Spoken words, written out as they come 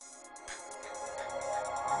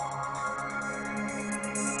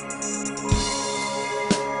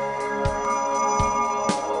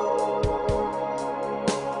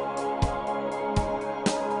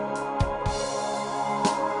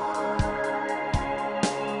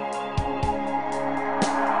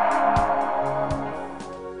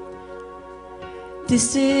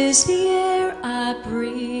This is the air I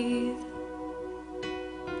breathe.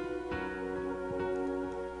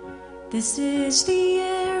 This is the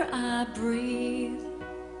air I breathe.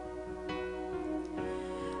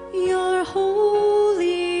 Your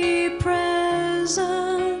holy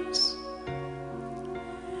presence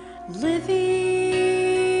living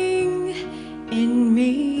in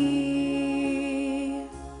me.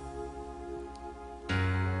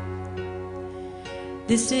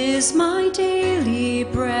 This is my daily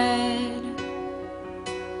bread.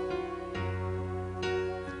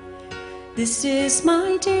 This is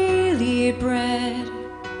my daily bread.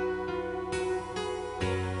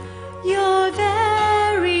 Your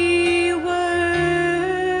very word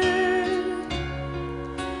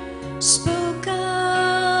spoken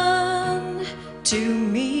to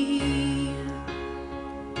me,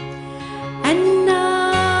 and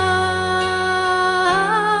now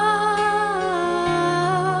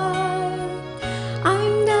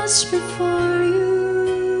I'm desperate for you.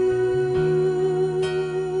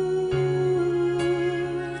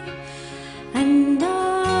 And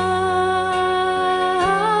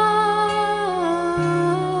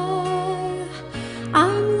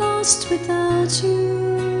I'm lost without you.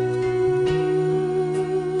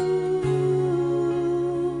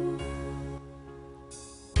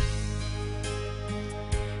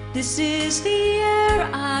 This is the air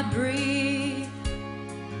I breathe.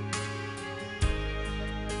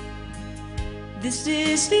 This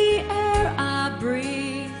is the air I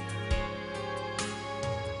breathe.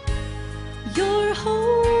 Your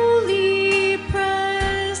holy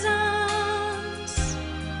presence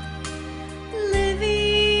living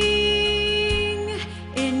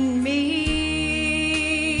in me.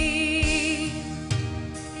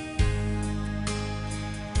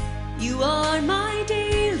 You are my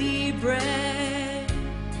daily bread.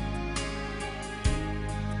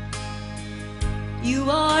 You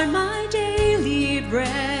are my daily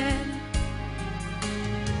bread.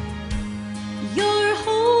 Your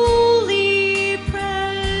holy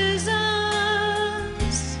presence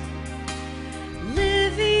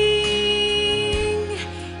living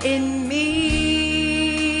in me.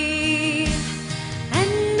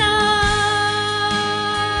 And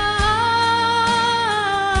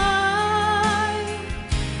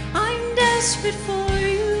I'm desperate for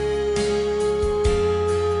you.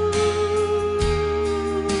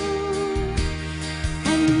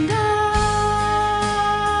 And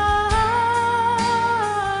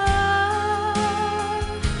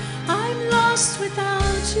I'm lost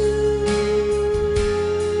without you.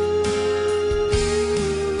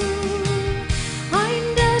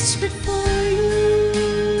 I'm desperate for you.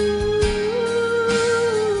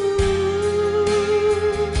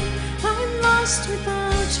 I'm lost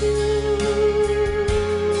without you.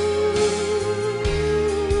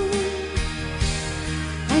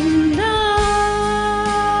 And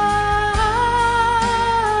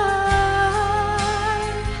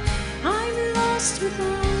I'm lost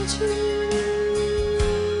without you.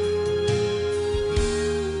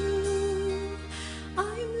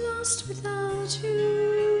 I'm lost without you.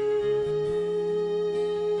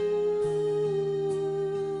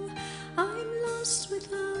 I'm lost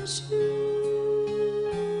without you.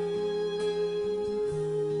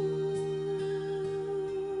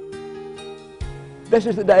 This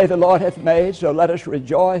is the day the Lord hath made, so let us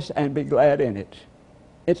rejoice and be glad in it.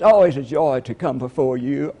 It's always a joy to come before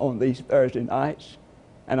you on these Thursday nights,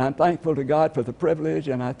 and I'm thankful to God for the privilege,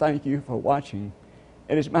 and I thank you for watching.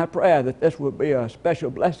 It is my prayer that this will be a special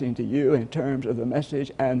blessing to you in terms of the message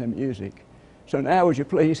and the music. So now would you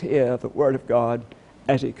please hear the Word of God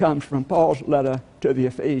as it comes from Paul's letter to the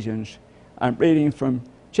Ephesians. I'm reading from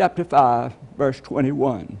chapter 5, verse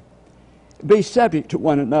 21. Be subject to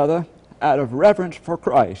one another out of reverence for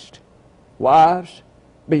Christ. Wives,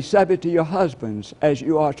 be subject to your husbands as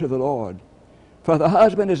you are to the Lord. For the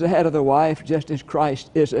husband is the head of the wife, just as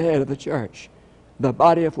Christ is the head of the church, the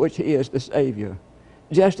body of which he is the Savior.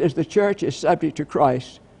 Just as the church is subject to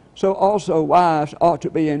Christ, so also wives ought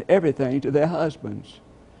to be in everything to their husbands.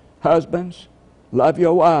 Husbands, love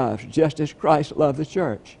your wives, just as Christ loved the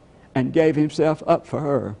church, and gave himself up for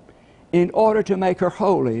her, in order to make her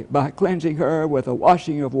holy by cleansing her with a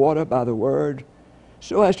washing of water by the word,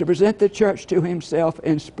 so as to present the church to himself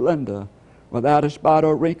in splendor, without a spot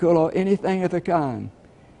or wrinkle or anything of the kind.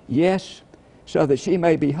 Yes, so that she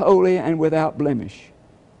may be holy and without blemish.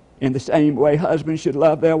 In the same way, husbands should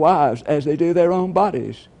love their wives as they do their own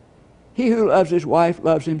bodies. He who loves his wife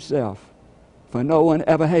loves himself. For no one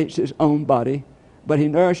ever hates his own body, but he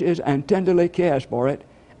nourishes and tenderly cares for it,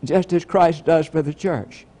 just as Christ does for the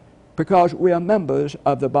church, because we are members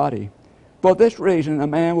of the body. For this reason, a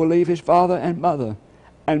man will leave his father and mother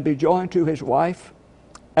and be joined to his wife,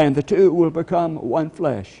 and the two will become one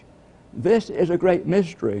flesh. This is a great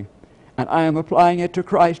mystery, and I am applying it to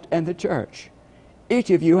Christ and the church. Each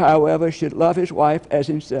of you, however, should love his wife as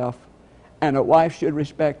himself, and a wife should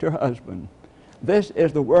respect her husband. This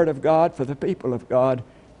is the word of God for the people of God.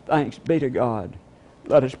 Thanks be to God.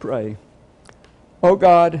 Let us pray. O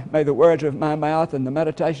God, may the words of my mouth and the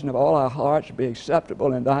meditation of all our hearts be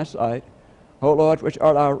acceptable in thy sight, O Lord, which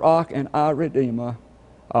art our rock and our Redeemer.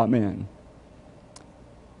 Amen.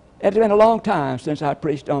 It's been a long time since I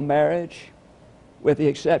preached on marriage, with the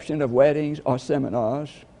exception of weddings or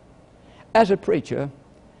seminars. As a preacher,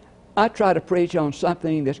 I try to preach on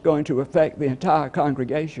something that's going to affect the entire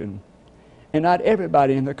congregation. And not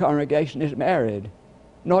everybody in the congregation is married,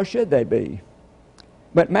 nor should they be.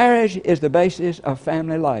 But marriage is the basis of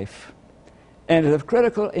family life, and is of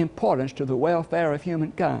critical importance to the welfare of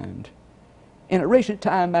humankind. In a recent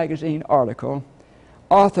Time magazine article,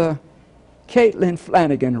 author Caitlin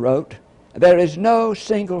Flanagan wrote, "There is no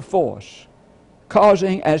single force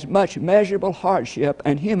causing as much measurable hardship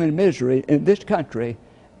and human misery in this country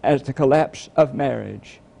as the collapse of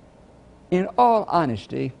marriage." In all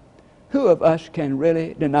honesty, who of us can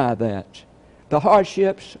really deny that? The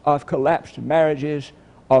hardships of collapsed marriages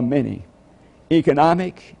are many: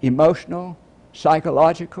 economic, emotional,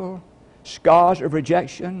 psychological, scars of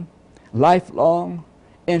rejection, lifelong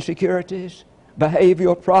insecurities,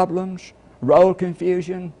 behavioral problems, role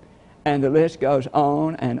confusion, and the list goes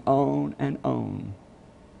on and on and on.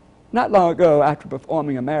 Not long ago, after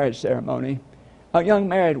performing a marriage ceremony, a young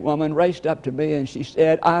married woman raced up to me and she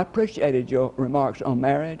said, "I appreciated your remarks on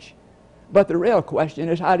marriage, but the real question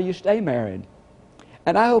is, how do you stay married?"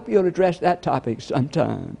 And I hope you'll address that topic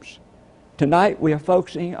sometimes. Tonight we are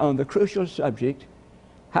focusing on the crucial subject,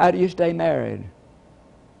 how do you stay married?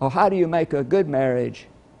 Or how do you make a good marriage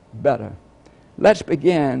better? Let's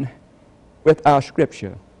begin with our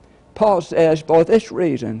scripture. Paul says, "For this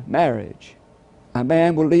reason, marriage, a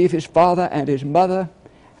man will leave his father and his mother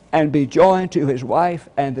and be joined to his wife,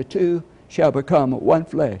 and the two shall become one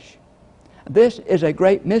flesh." This is a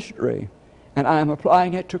great mystery, and I am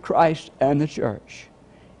applying it to Christ and the church.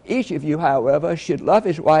 Each of you, however, should love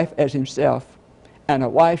his wife as himself, and a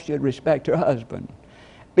wife should respect her husband.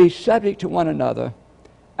 Be subject to one another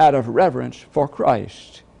out of reverence for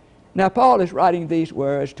Christ. Now, Paul is writing these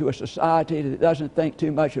words to a society that doesn't think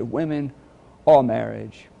too much of women or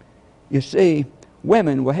marriage. You see,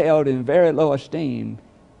 women were held in very low esteem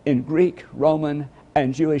in Greek, Roman,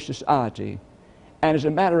 and Jewish society. And as a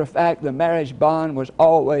matter of fact, the marriage bond was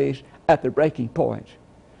always at the breaking point.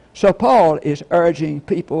 So Paul is urging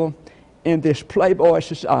people in this playboy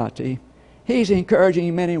society, he's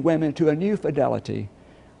encouraging many women to a new fidelity,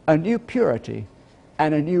 a new purity,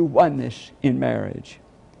 and a new oneness in marriage.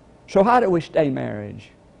 So how do we stay married?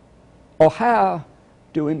 Or how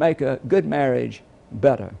do we make a good marriage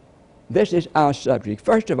better? This is our subject.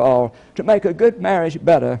 First of all, to make a good marriage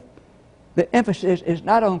better, the emphasis is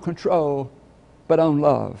not on control, but on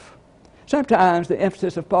love. Sometimes the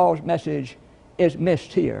emphasis of Paul's message is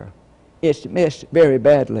missed here. It's missed very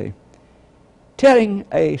badly. Telling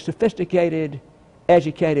a sophisticated,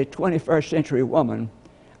 educated 21st century woman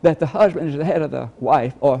that the husband is the head of the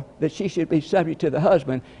wife, or that she should be subject to the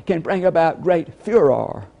husband, can bring about great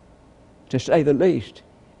furor, to say the least.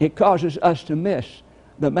 It causes us to miss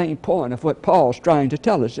the main point of what Paul's trying to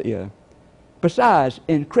tell us here. Besides,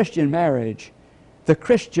 in Christian marriage, the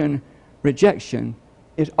Christian rejection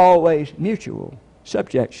is always mutual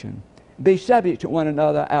subjection. Be subject to one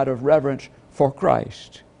another out of reverence for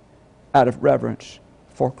Christ. Out of reverence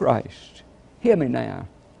for Christ. Hear me now.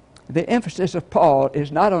 The emphasis of Paul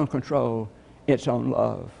is not on control, it's on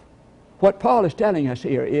love. What Paul is telling us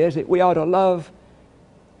here is that we ought to love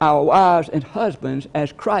our wives and husbands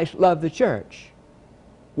as Christ loved the church.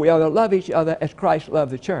 We ought to love each other as Christ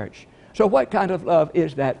loved the church. So what kind of love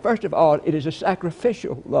is that? First of all, it is a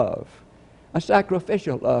sacrificial love. A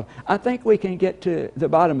sacrificial love. I think we can get to the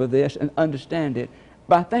bottom of this and understand it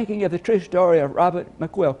by thinking of the true story of Robert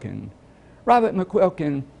McQuilkin. Robert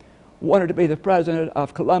McQuilkin wanted to be the president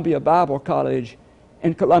of Columbia Bible College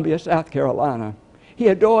in Columbia, South Carolina. He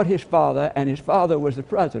adored his father, and his father was the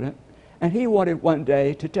president, and he wanted one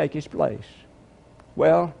day to take his place.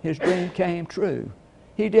 Well, his dream came true.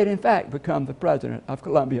 He did, in fact, become the president of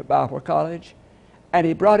Columbia Bible College, and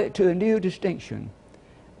he brought it to a new distinction.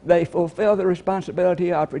 They fulfilled the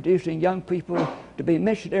responsibility of producing young people to be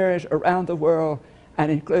missionaries around the world, and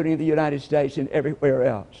including the United States and everywhere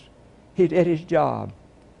else. He did his job.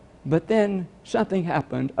 But then something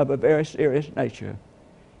happened of a very serious nature.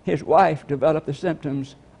 His wife developed the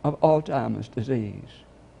symptoms of Alzheimer's disease.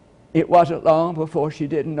 It wasn't long before she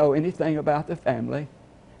didn't know anything about the family.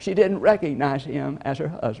 She didn't recognize him as her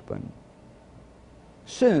husband.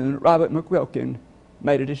 Soon, Robert McQuilkin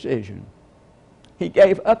made a decision. He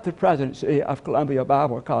gave up the presidency of Columbia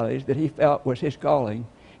Bible College that he felt was his calling.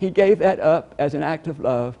 He gave that up as an act of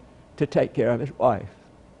love to take care of his wife.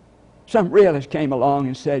 Some realist came along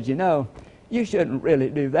and said, you know, you shouldn't really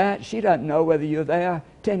do that. She doesn't know whether you're there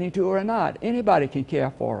tending to her or not. Anybody can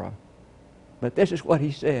care for her. But this is what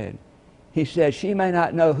he said. He said, she may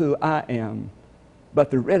not know who I am,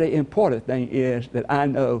 but the really important thing is that I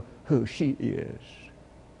know who she is.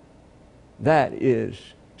 That is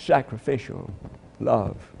sacrificial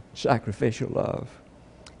love. Sacrificial love.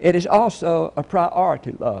 It is also a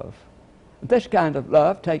priority love. This kind of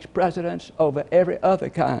love takes precedence over every other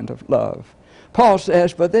kind of love. Paul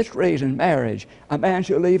says, for this reason, marriage, a man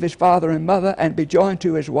shall leave his father and mother and be joined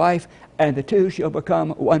to his wife, and the two shall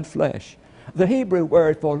become one flesh. The Hebrew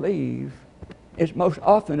word for leave is most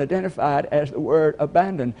often identified as the word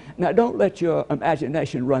abandon. Now, don't let your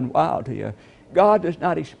imagination run wild here. God does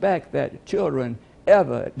not expect that children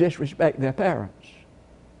ever disrespect their parents.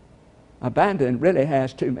 Abandon really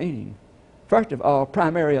has two meanings. First of all,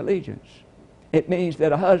 primary allegiance. It means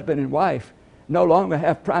that a husband and wife no longer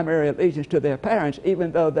have primary allegiance to their parents,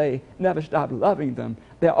 even though they never stop loving them.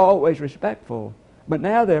 They're always respectful, but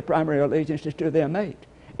now their primary allegiance is to their mate.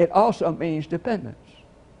 It also means dependence.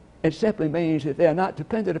 It simply means that they're not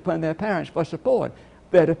dependent upon their parents for support.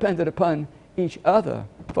 They're dependent upon each other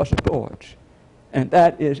for support. And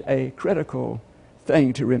that is a critical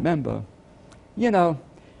thing to remember. You know,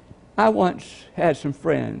 I once had some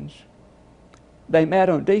friends. They met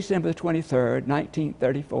on December 23rd,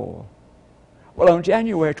 1934. Well, on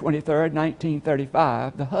January 23rd,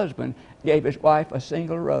 1935, the husband gave his wife a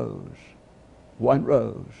single rose, one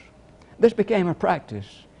rose. This became a practice.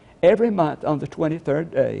 Every month on the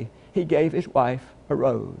 23rd day, he gave his wife a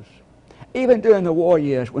rose. Even during the war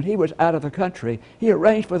years, when he was out of the country, he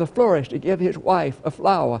arranged for the florist to give his wife a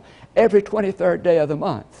flower every 23rd day of the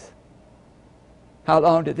month. How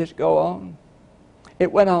long did this go on?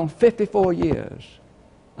 It went on 54 years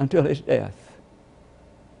until his death.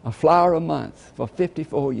 A flower a month for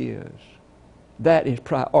 54 years. That is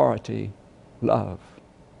priority love.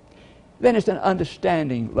 Then it's an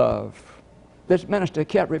understanding love. This minister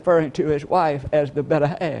kept referring to his wife as the better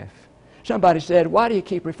half. Somebody said, why do you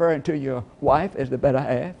keep referring to your wife as the better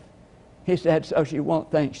half? He said, so she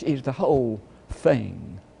won't think she's the whole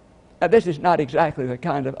thing. Now, this is not exactly the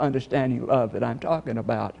kind of understanding love that I'm talking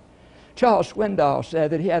about. Charles Swindoll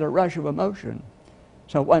said that he had a rush of emotion.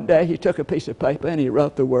 So one day he took a piece of paper and he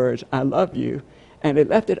wrote the words, I love you, and he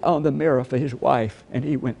left it on the mirror for his wife, and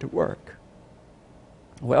he went to work.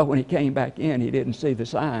 Well, when he came back in, he didn't see the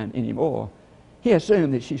sign anymore. He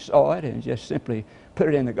assumed that she saw it and just simply put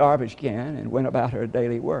it in the garbage can and went about her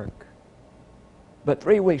daily work. But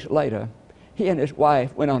 3 weeks later, he and his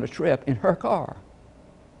wife went on a trip in her car.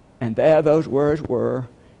 And there those words were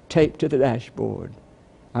taped to the dashboard.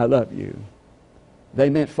 I love you. They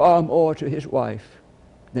meant far more to his wife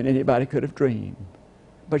than anybody could have dreamed.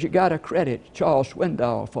 But you got to credit Charles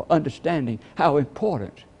Swindoll for understanding how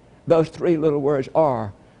important those three little words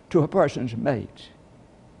are to a person's mate.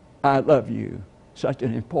 I love you. Such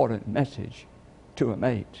an important message to a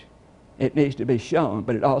mate. It needs to be shown,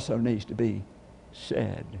 but it also needs to be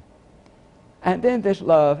said. And then this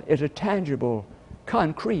love is a tangible,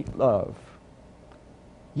 concrete love.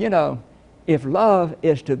 You know, if love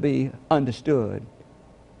is to be understood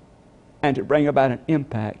and to bring about an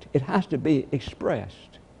impact, it has to be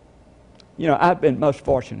expressed. You know, I've been most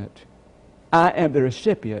fortunate. I am the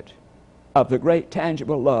recipient of the great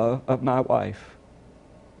tangible love of my wife.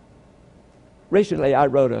 Recently, I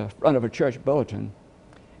wrote a front of a church bulletin,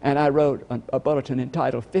 and I wrote a bulletin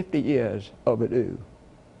entitled 50 Years Overdue.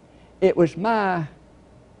 It was my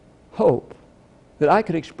hope that I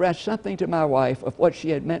could express something to my wife of what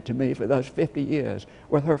she had meant to me for those 50 years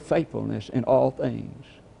with her faithfulness in all things.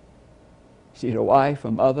 She's a wife,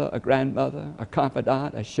 a mother, a grandmother, a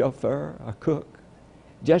confidant, a chauffeur, a cook,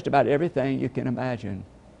 just about everything you can imagine.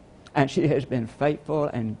 And she has been faithful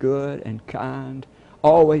and good and kind,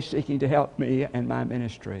 always seeking to help me and my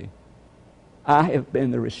ministry. I have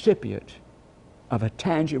been the recipient of a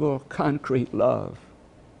tangible, concrete love.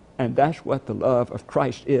 And that's what the love of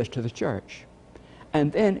Christ is to the church.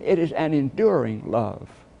 And then it is an enduring love.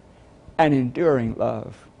 An enduring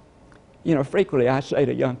love. You know, frequently I say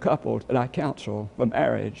to young couples that I counsel for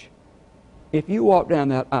marriage, if you walk down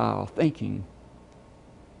that aisle thinking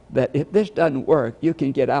that if this doesn't work, you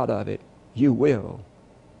can get out of it, you will.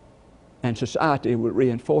 And society will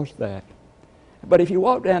reinforce that. But if you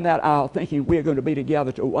walk down that aisle thinking we're going to be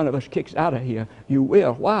together till one of us kicks out of here, you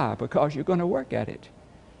will. Why? Because you're going to work at it.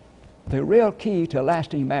 The real key to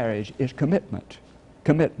lasting marriage is commitment.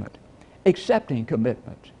 Commitment. Accepting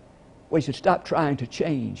commitment. We should stop trying to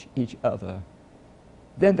change each other.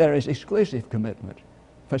 Then there is exclusive commitment,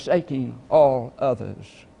 forsaking all others.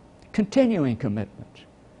 Continuing commitment.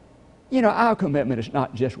 You know, our commitment is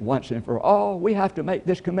not just once and for all. We have to make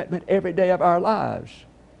this commitment every day of our lives.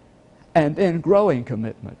 And then growing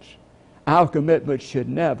commitments. Our commitment should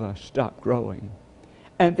never stop growing.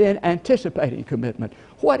 And then anticipating commitment.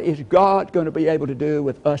 What is God going to be able to do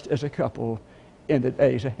with us as a couple in the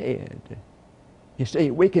days ahead? You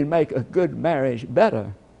see, we can make a good marriage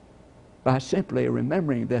better by simply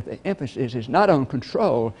remembering that the emphasis is not on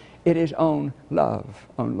control, it is on love,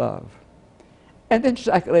 on love. And then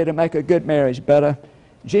secondly, to make a good marriage better,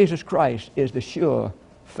 Jesus Christ is the sure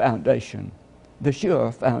foundation. The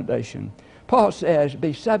sure foundation. Paul says,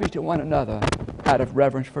 be subject to one another out of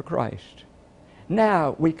reverence for Christ.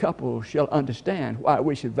 Now we couples shall understand why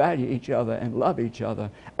we should value each other and love each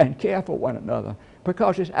other and care for one another,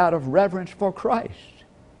 because it's out of reverence for Christ.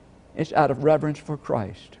 It's out of reverence for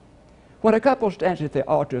Christ. When a couple stands at the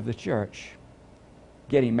altar of the church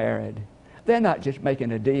getting married, they're not just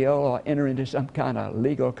making a deal or entering into some kind of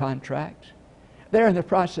legal contract. They're in the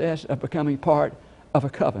process of becoming part of a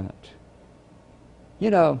covenant. You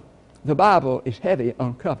know, the Bible is heavy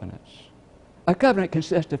on covenants. A covenant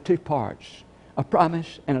consists of two parts, a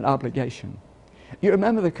promise and an obligation. You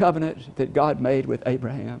remember the covenant that God made with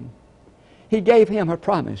Abraham? He gave him a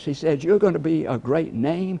promise. He said, you're going to be a great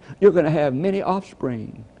name. You're going to have many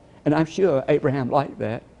offspring. And I'm sure Abraham liked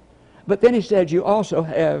that. But then he said, you also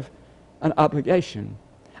have an obligation.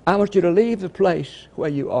 I want you to leave the place where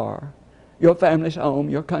you are, your family's home,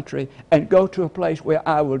 your country, and go to a place where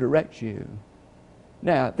I will direct you.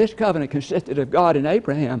 Now, this covenant consisted of God and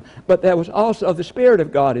Abraham, but there was also the Spirit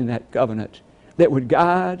of God in that covenant that would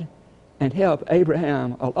guide and help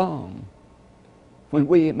Abraham along. When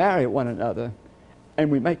we marry one another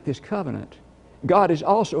and we make this covenant, God is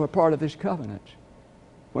also a part of this covenant.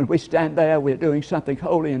 When we stand there, we're doing something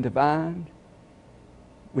holy and divine.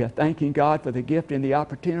 We are thanking God for the gift and the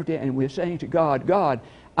opportunity, and we're saying to God, God,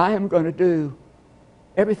 I am going to do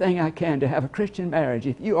everything I can to have a Christian marriage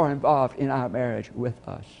if you are involved in our marriage with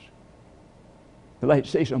us. The late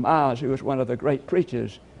Cecil Miles, who was one of the great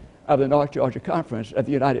preachers of the North Georgia Conference of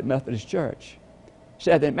the United Methodist Church,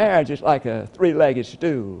 said that marriage is like a three-legged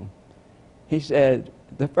stool. He said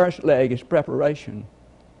the first leg is preparation,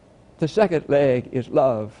 the second leg is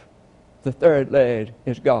love, the third leg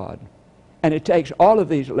is God. And it takes all of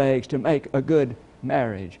these legs to make a good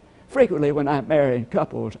marriage. Frequently when I'm marrying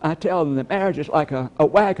couples, I tell them that marriage is like a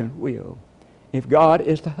wagon wheel. If God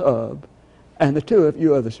is the hub and the two of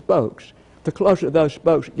you are the spokes, the closer those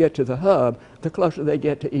spokes get to the hub, the closer they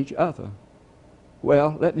get to each other.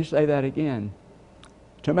 Well, let me say that again.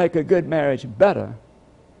 To make a good marriage better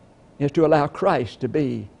is to allow Christ to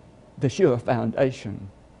be the sure foundation.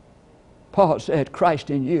 Paul said, Christ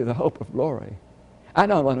in you, the hope of glory. I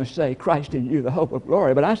don't want to say Christ in you, the hope of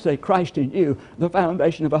glory, but I say Christ in you, the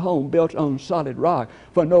foundation of a home built on solid rock.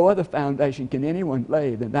 For no other foundation can anyone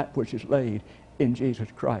lay than that which is laid in Jesus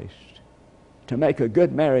Christ. To make a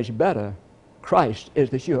good marriage better, Christ is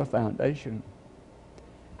the sure foundation.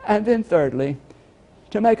 And then thirdly,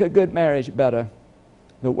 to make a good marriage better,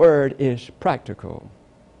 the word is practical.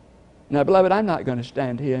 Now, beloved, I'm not going to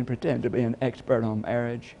stand here and pretend to be an expert on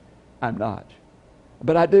marriage. I'm not.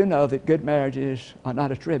 But I do know that good marriages are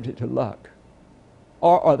not attributed to luck,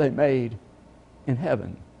 or are they made in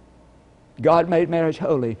heaven. God made marriage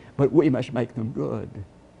holy, but we must make them good.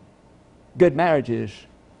 Good marriages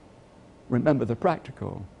remember the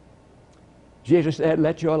practical. Jesus said,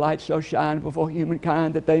 let your light so shine before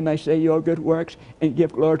humankind that they may see your good works and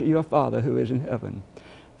give glory to your Father who is in heaven.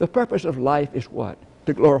 The purpose of life is what?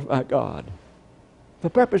 To glorify God. The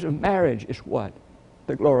purpose of marriage is what?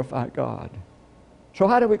 To glorify God. So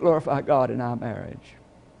how do we glorify God in our marriage?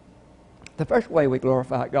 The first way we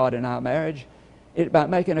glorify God in our marriage is by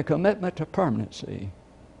making a commitment to permanency.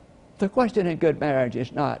 The question in good marriage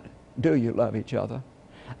is not, do you love each other?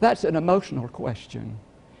 That's an emotional question.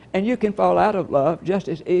 And you can fall out of love just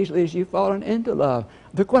as easily as you've fallen into love.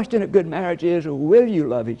 The question of good marriage is, will you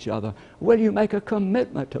love each other? Will you make a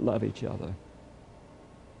commitment to love each other?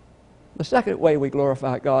 The second way we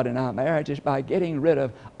glorify God in our marriage is by getting rid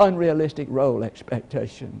of unrealistic role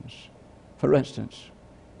expectations. For instance,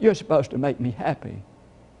 you're supposed to make me happy.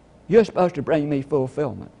 You're supposed to bring me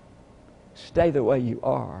fulfillment. Stay the way you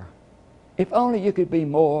are. If only you could be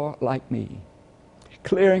more like me.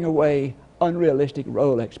 Clearing away unrealistic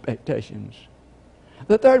role expectations.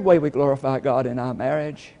 The third way we glorify God in our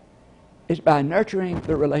marriage is by nurturing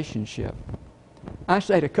the relationship. I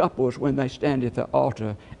say to couples when they stand at the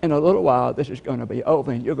altar, in a little while this is going to be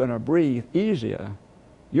over and you're going to breathe easier.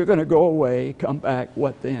 You're going to go away, come back,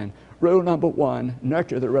 what then? Rule number 1,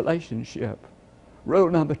 nurture the relationship. Rule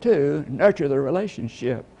number 2, nurture the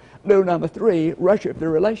relationship. Rule number 3, nurture the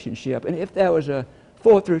relationship. And if there was a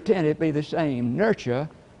 4 through 10, it'd be the same. Nurture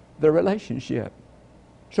the relationship.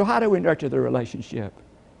 So how do we nurture the relationship?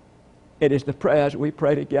 It is the prayers we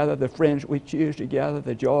pray together, the friends we choose together,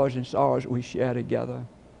 the joys and sorrows we share together.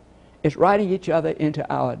 It's writing each other into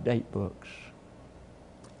our date books.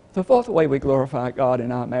 The fourth way we glorify God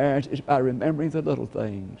in our marriage is by remembering the little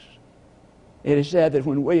things. It is said that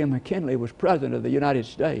when William McKinley was President of the United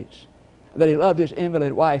States, that he loved his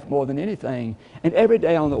invalid wife more than anything. And every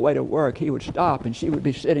day on the way to work, he would stop and she would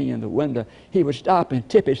be sitting in the window. He would stop and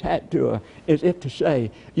tip his hat to her as if to say,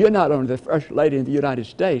 you're not only the First Lady in the United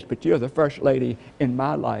States, but you're the First Lady in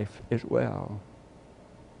my life as well.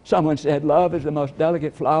 Someone said, love is the most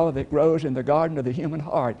delicate flower that grows in the garden of the human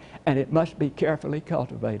heart, and it must be carefully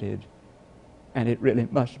cultivated. And it really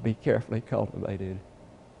must be carefully cultivated.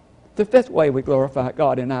 The fifth way we glorify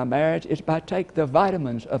God in our marriage is by taking the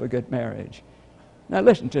vitamins of a good marriage. Now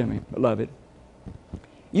listen to me, beloved.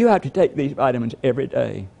 You have to take these vitamins every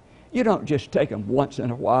day. You don't just take them once in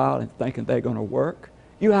a while and thinking they're going to work.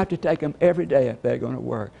 You have to take them every day if they're going to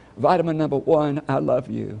work. Vitamin number 1, I love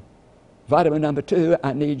you. Vitamin number 2,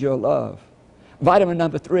 I need your love. Vitamin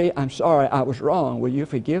number 3, I'm sorry I was wrong. Will you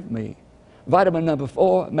forgive me? Vitamin number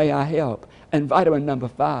 4, may I help? And vitamin number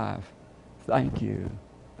 5, thank you.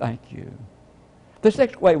 Thank you. The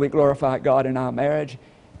sixth way we glorify God in our marriage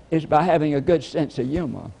is by having a good sense of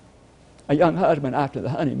humor. A young husband after the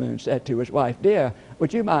honeymoon said to his wife, dear,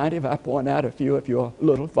 would you mind if I point out a few of your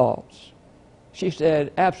little faults? She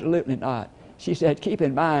said, absolutely not. She said, keep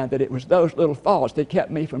in mind that it was those little faults that kept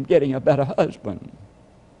me from getting a better husband.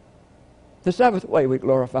 The seventh way we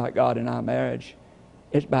glorify God in our marriage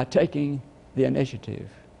is by taking the initiative.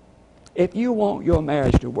 If you want your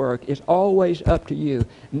marriage to work, it's always up to you,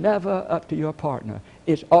 never up to your partner.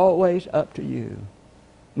 It's always up to you.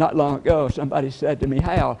 Not long ago, somebody said to me,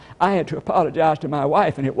 Hal, I had to apologize to my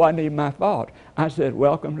wife and it wasn't even my fault. I said,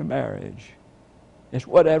 welcome to marriage. It's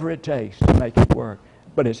whatever it takes to make it work,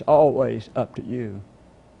 but it's always up to you.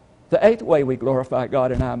 The eighth way we glorify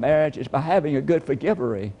God in our marriage is by having a good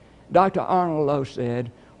forgivery. Dr. Arnold Lowe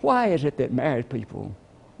said, why is it that married people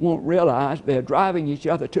won't realize they're driving each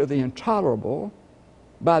other to the intolerable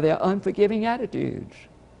by their unforgiving attitudes?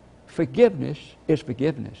 Forgiveness is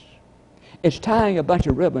forgiveness. It's tying a bunch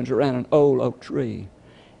of ribbons around an old oak tree.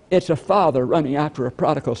 It's a father running after a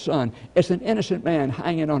prodigal son. It's an innocent man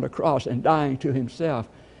hanging on a cross and dying to himself,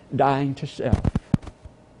 dying to self.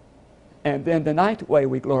 And then the ninth way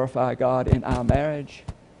we glorify God in our marriage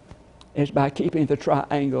is by keeping the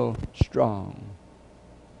triangle strong.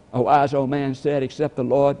 A wise old man said, except the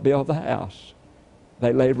Lord build the house,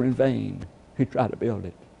 they labor in vain who try to build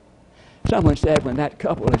it. Someone said when that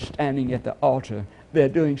couple is standing at the altar, they're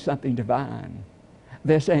doing something divine.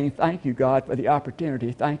 They're saying, thank you, God, for the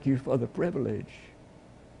opportunity. Thank you for the privilege.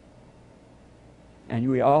 And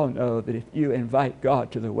we all know that if you invite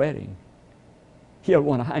God to the wedding, He'll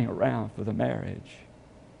want to hang around for the marriage.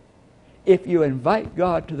 If you invite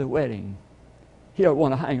God to the wedding, He'll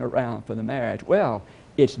want to hang around for the marriage. Well,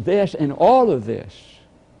 it's this and all of this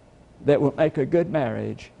that will make a good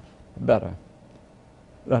marriage better.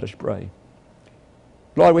 Let us pray.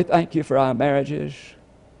 Lord, we thank you for our marriages.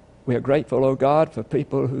 We are grateful, oh God, for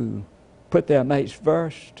people who put their mates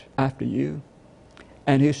first after you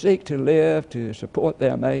and who seek to live to support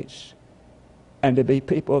their mates and to be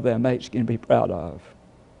people their mates can be proud of.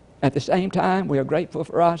 At the same time, we are grateful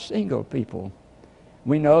for our single people.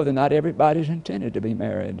 We know that not everybody's intended to be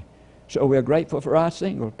married. So we are grateful for our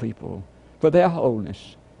single people, for their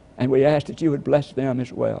wholeness, and we ask that you would bless them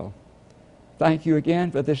as well. Thank you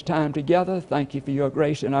again for this time together. Thank you for your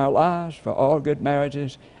grace in our lives, for all good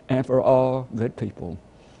marriages, and for all good people.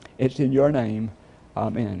 It's in your name.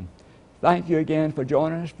 Amen. Thank you again for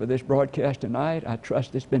joining us for this broadcast tonight. I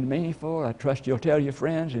trust it's been meaningful. I trust you'll tell your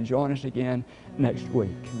friends and join us again next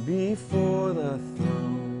week. Before the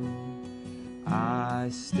throne I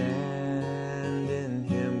stand in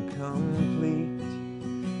Him complete.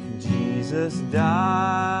 Jesus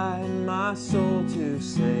died my soul to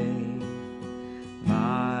save.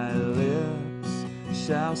 My lips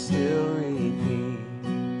shall still repeat,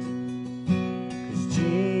 'cause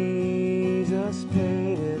Jesus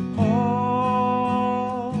paid it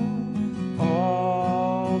all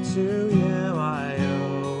to Him I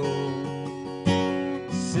owe.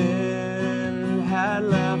 Sin had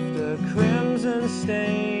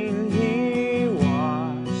stain. He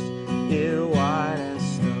washed it white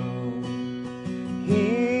as snow.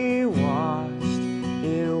 He washed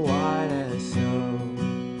it white as snow.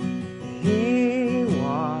 He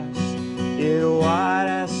washed it white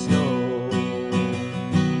as snow.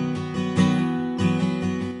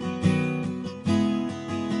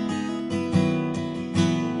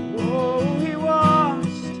 Oh, he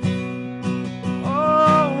washed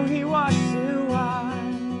it white.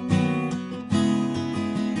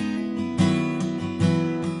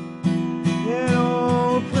 And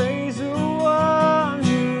oh, praise the one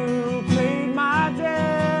who paid my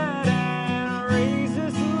debt and raised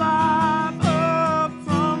this life up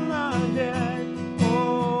from the dead.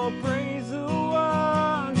 Oh, praise the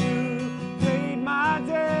one who paid my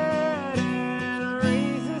debt and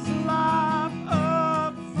raised this life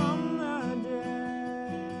up from the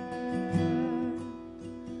dead.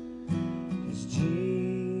 'Cause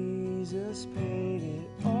Jesus paid it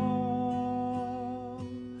all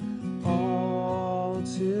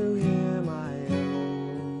to him I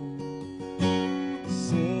owe.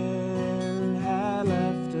 Sin had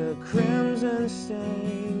left a crimson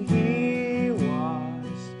stain. He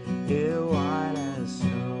washed it white